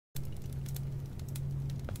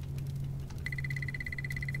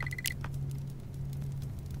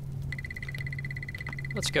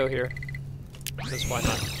Let's go here. Because why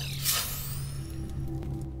not?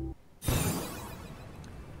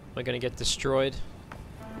 Am I gonna get destroyed?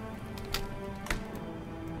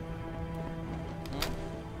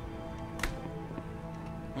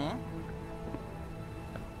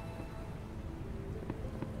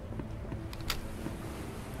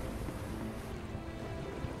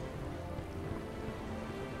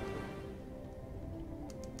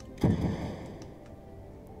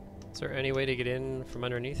 Is there any way to get in from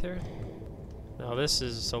underneath here? No, this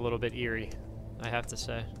is a little bit eerie, I have to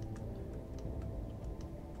say.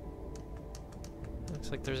 Looks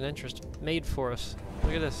like there's an entrance made for us.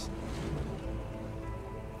 Look at this.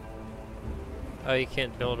 Oh, you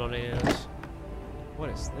can't build on any of this. What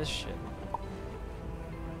is this shit?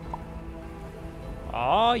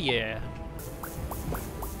 Oh yeah.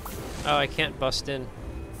 Oh, I can't bust in.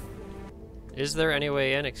 Is there any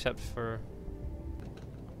way in except for...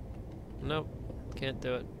 Nope, can't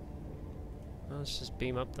do it. Well, let's just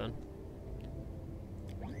beam up then.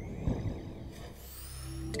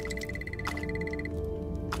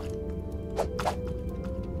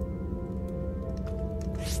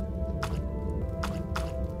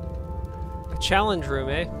 A challenge room,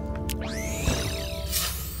 eh?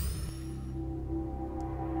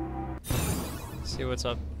 Let's see what's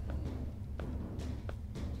up.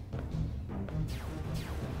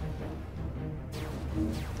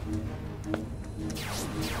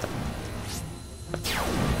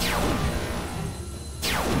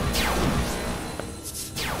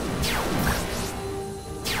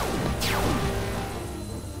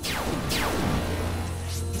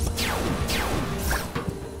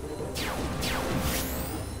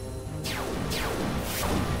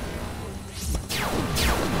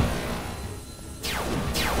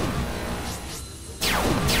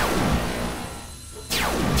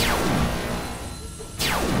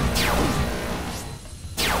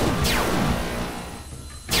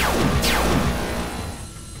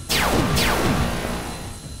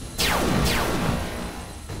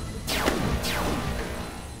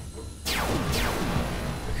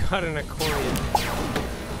 Got an accordion.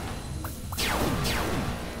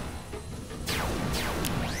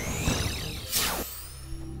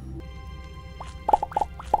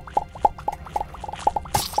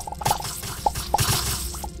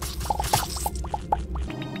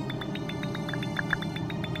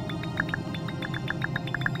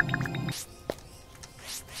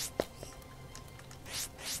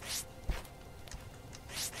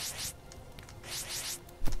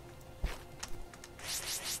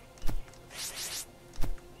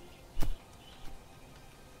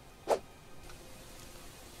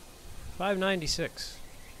 $5.96.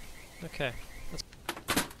 Okay.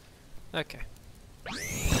 Okay.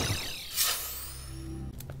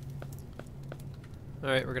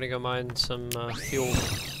 Alright, we're gonna go mine some fuel.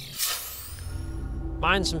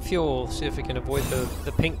 Mine some fuel, see if we can avoid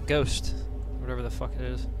the pink ghost. Whatever the fuck it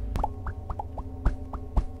is.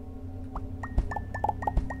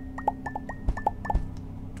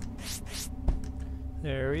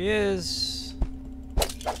 There he is.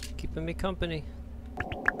 Keeping me company.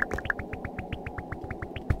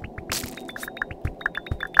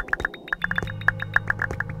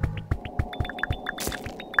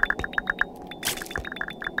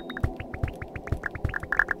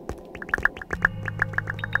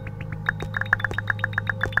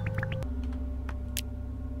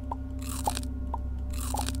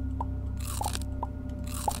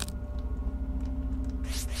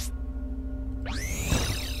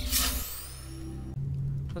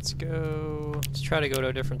 Let's go... Let's try to go to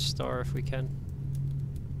a different star if we can.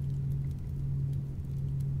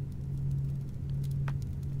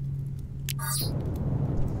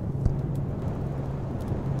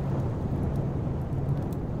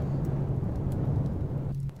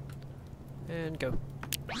 And go.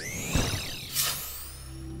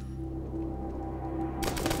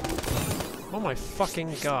 Oh my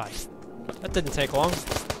fucking god. That didn't take long.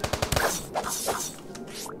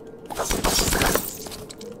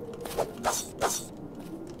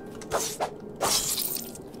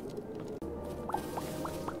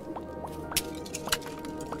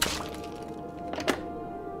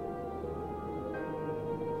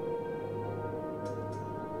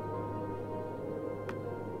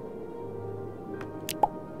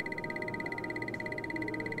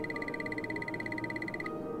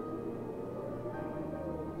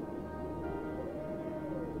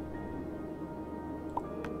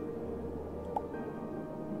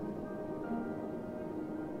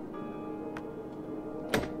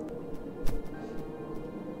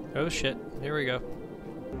 Oh shit, here we go.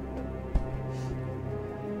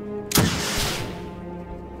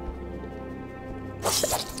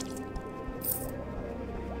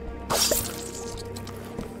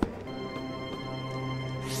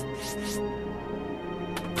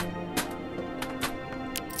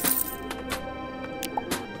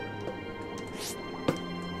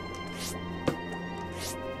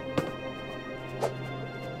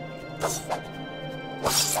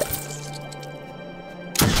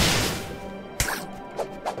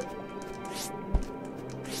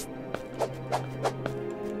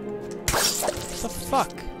 The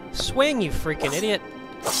fuck? Swing, you freaking idiot!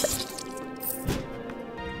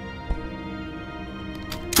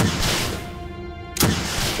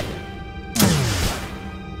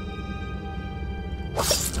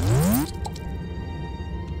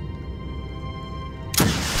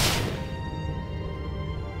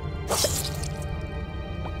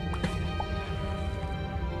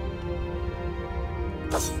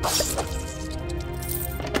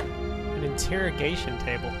 An interrogation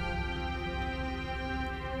table.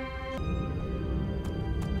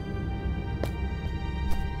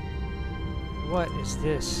 What is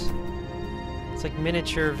this? It's like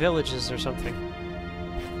miniature villages or something.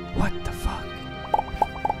 What the fuck?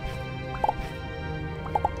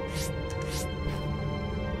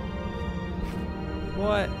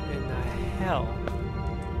 What in the hell?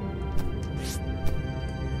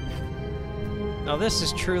 Now this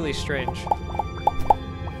is truly strange.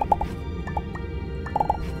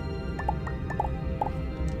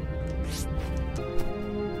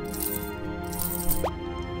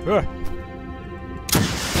 Ugh.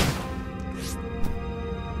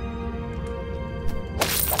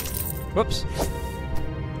 Whoops.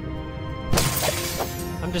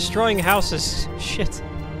 I'm destroying houses. Shit.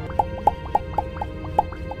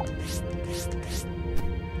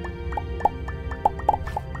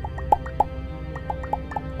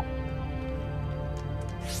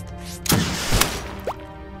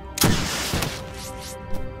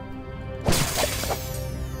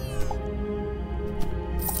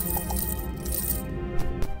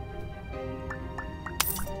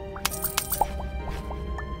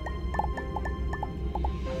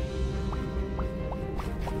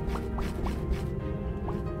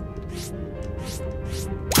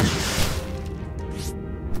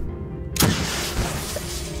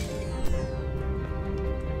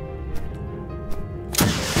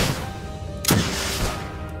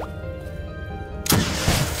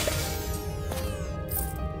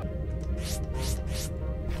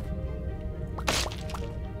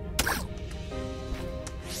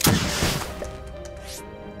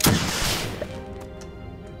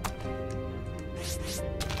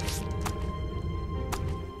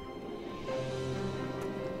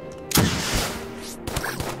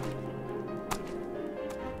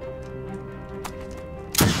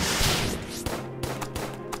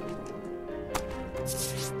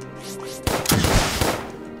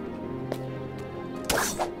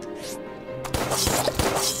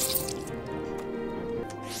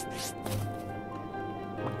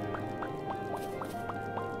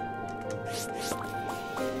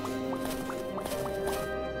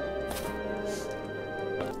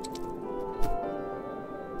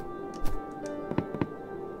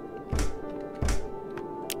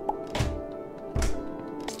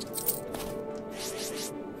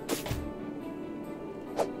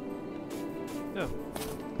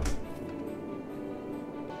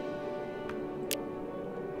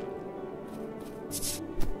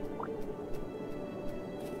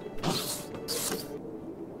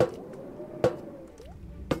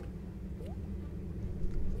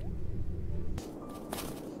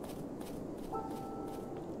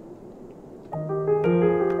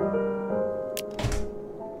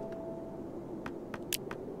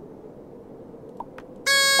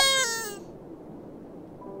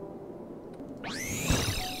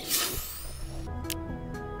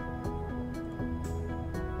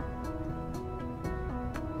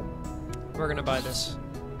 We're gonna buy this.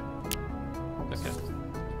 Okay.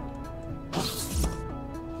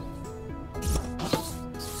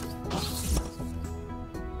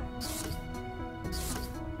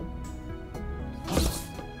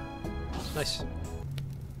 Nice.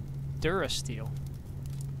 Durasteel.